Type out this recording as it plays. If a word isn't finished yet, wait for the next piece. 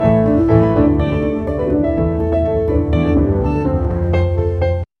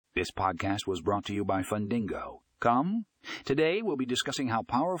podcast was brought to you by Fundingo. Come? Today we'll be discussing how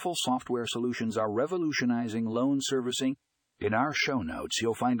powerful software solutions are revolutionizing loan servicing. In our show notes,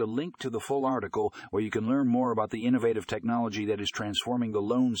 you'll find a link to the full article where you can learn more about the innovative technology that is transforming the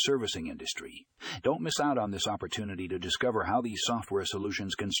loan servicing industry. Don't miss out on this opportunity to discover how these software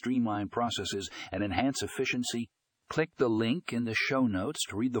solutions can streamline processes and enhance efficiency. Click the link in the show notes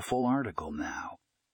to read the full article now.